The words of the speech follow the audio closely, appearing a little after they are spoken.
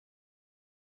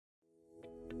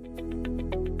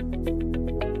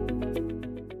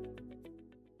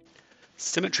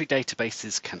Symmetry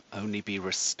databases can only be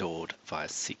restored via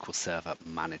SQL Server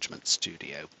Management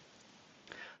Studio.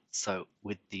 So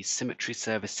with the Symmetry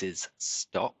services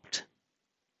stopped,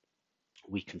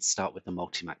 we can start with the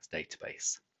Multimax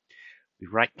database. We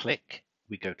right-click,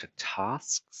 we go to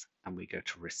Tasks, and we go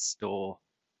to Restore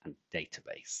and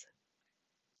Database.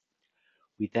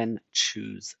 We then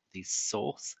choose the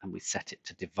source and we set it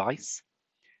to device,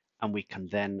 and we can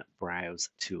then browse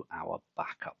to our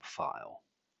backup file.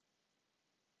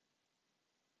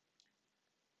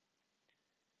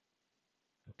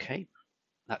 Okay,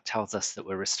 that tells us that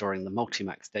we're restoring the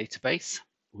Multimax database.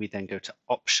 We then go to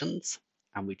Options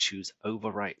and we choose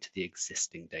Overwrite to the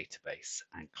existing database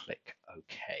and click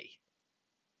OK.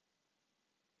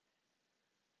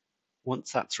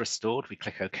 Once that's restored, we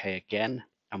click OK again,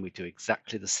 and we do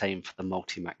exactly the same for the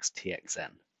Multimax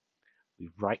TXN. We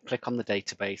right-click on the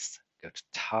database, go to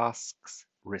Tasks,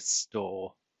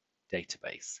 Restore,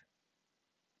 Database.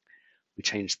 We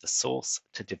change the source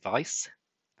to device,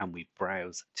 and we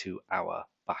browse to our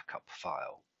backup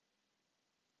file.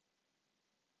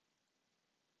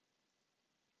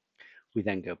 We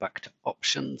then go back to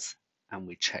Options, and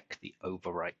we check the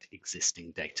Overwrite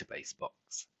Existing Database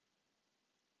box.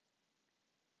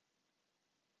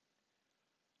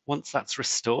 Once that's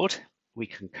restored, we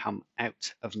can come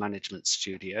out of Management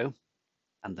Studio,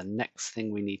 and the next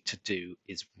thing we need to do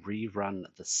is rerun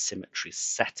the Symmetry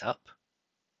setup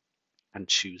and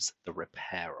choose the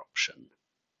repair option.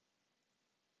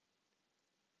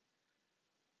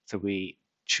 So we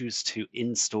choose to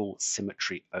install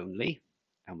Symmetry only,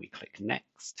 and we click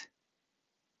Next,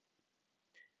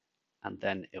 and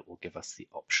then it will give us the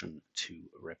option to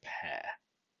repair.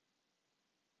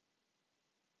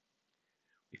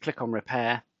 We click on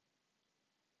Repair,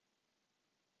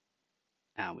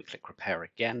 and we click Repair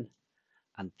again,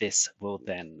 and this will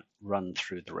then run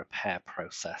through the repair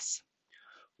process.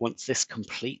 Once this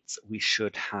completes, we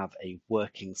should have a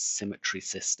working Symmetry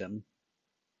system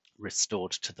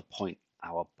restored to the point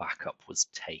our backup was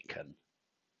taken.